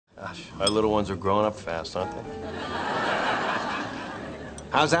Gosh, our little ones are growing up fast, aren't they?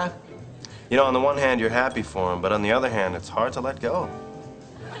 How's that? You know, on the one hand, you're happy for them, but on the other hand, it's hard to let go.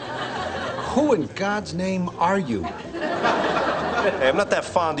 Who in God's name are you? Hey, I'm not that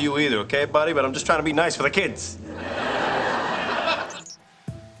fond of you either, okay, buddy? But I'm just trying to be nice for the kids.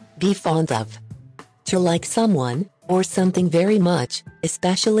 Be fond of. To like someone or something very much,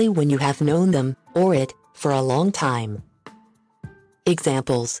 especially when you have known them or it for a long time.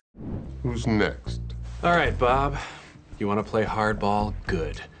 Examples. Who's next? All right, Bob. You want to play hardball?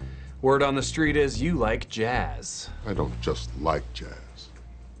 Good. Word on the street is you like jazz. I don't just like jazz.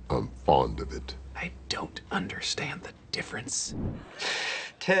 I'm fond of it. I don't understand the difference.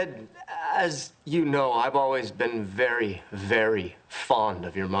 Ted, as you know, I've always been very, very fond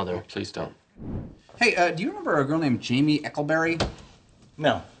of your mother. Please don't. Hey, do you remember a girl named Jamie Eckleberry?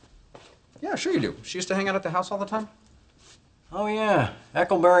 No. Yeah, sure you do. She used to hang out at the house all the time. Oh, yeah.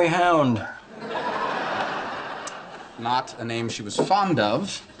 Eckleberry Hound. Not a name she was fond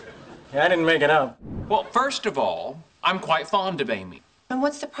of. Yeah, I didn't make it up. Well, first of all, I'm quite fond of Amy. And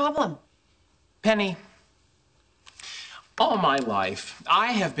what's the problem? Penny, all my life, I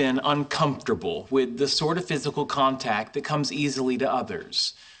have been uncomfortable with the sort of physical contact that comes easily to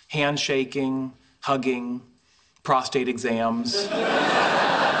others. Handshaking, hugging, prostate exams.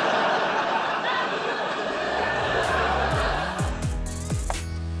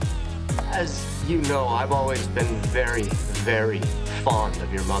 As you know, I've always been very, very fond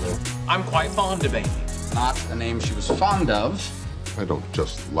of your mother. I'm quite fond of Amy. Not a name she was fond of. I don't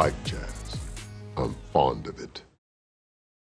just like jazz. I'm fond of it.